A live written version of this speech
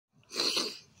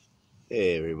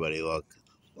Hey everybody,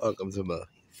 welcome to my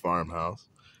farmhouse.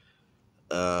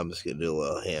 I'm just gonna do a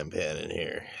little hand pan in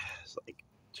here. It's like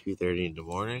 2:30 in the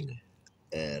morning,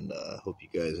 and hope you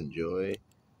guys enjoy.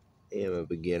 I am a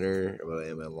beginner, but I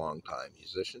am a long time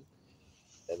musician.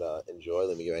 And enjoy.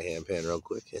 Let me get my hand pan real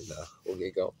quick, and we'll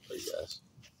get going for you guys.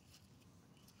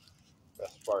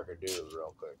 Got spark or do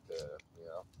real quick, you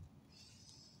know.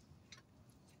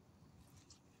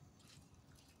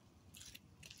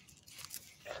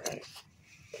 All right.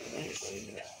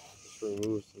 Just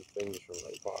remove some things from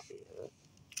my pocket here.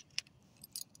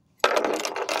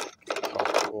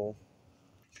 Comfortable.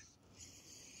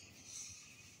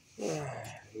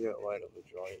 You gotta light up the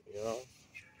joint, you know.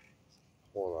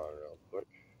 Hold on real quick.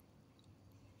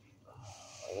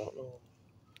 I don't know.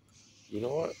 You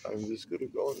know what? I'm just gonna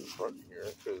go in front here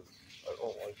because I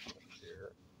don't like this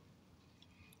here.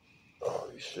 Oh,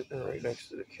 he's sitting right next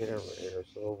to the camera here,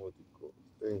 so with the cool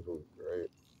things will be great.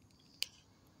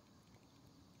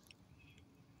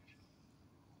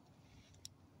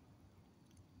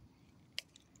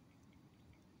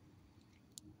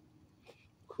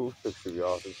 Acoustic should be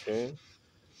off the chain.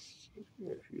 Just give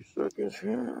me a few seconds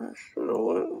here.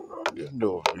 I'm getting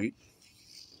to a beat.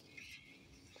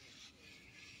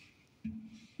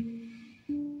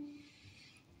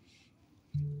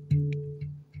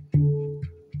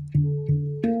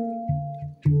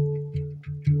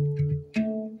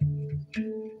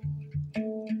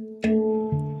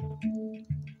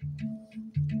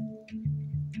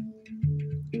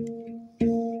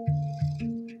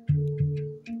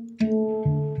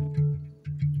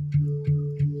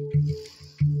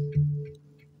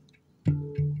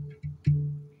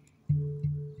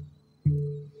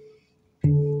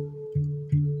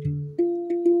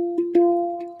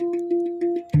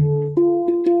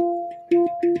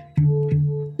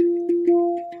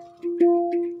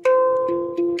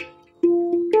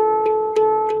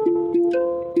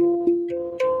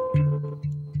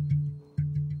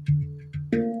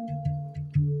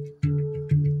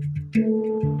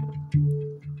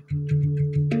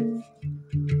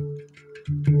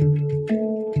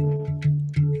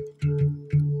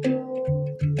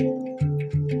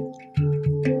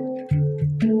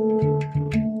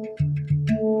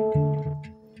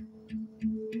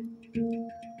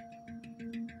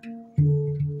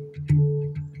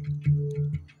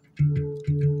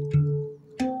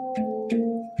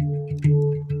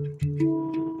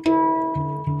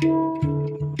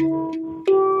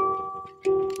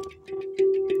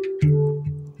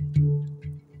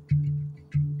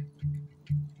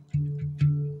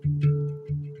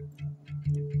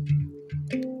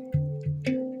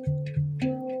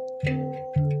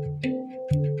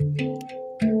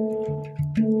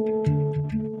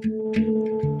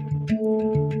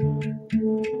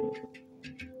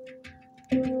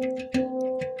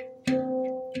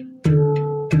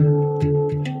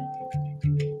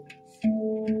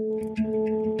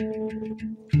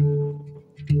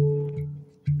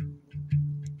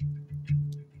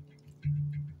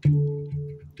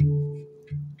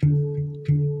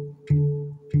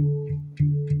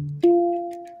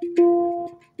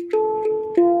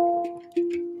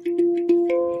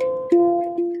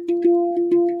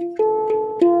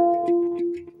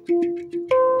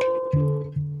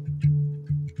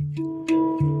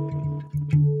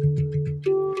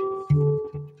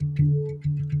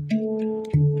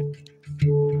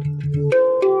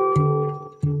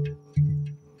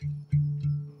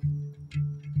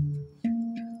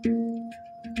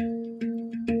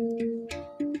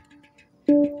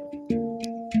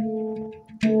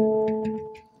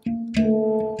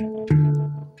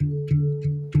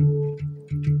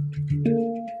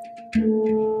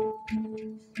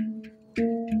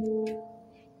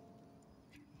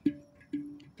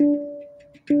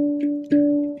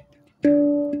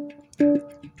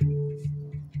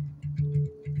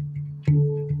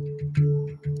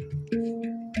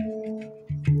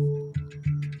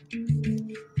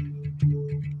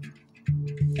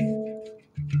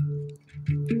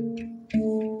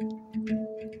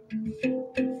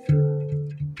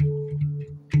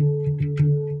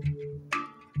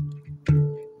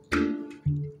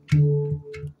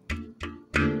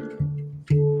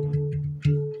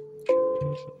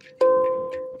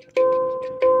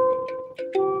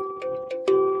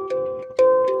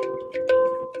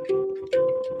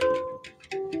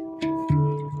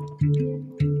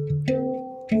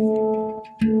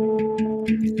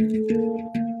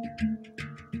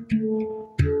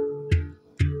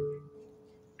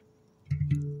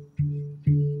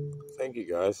 Thank you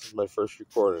guys. This is my first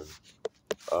recording.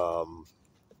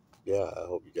 Yeah, I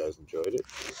hope you guys enjoyed it.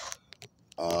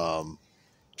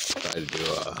 Try to do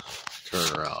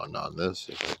turn around on this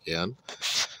if I can.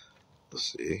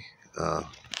 Let's see. I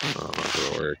don't know if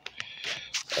it'll work.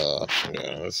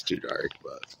 Yeah, it's too dark,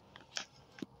 but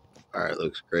alright,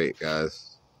 looks great,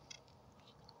 guys.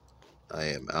 I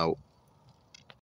am out.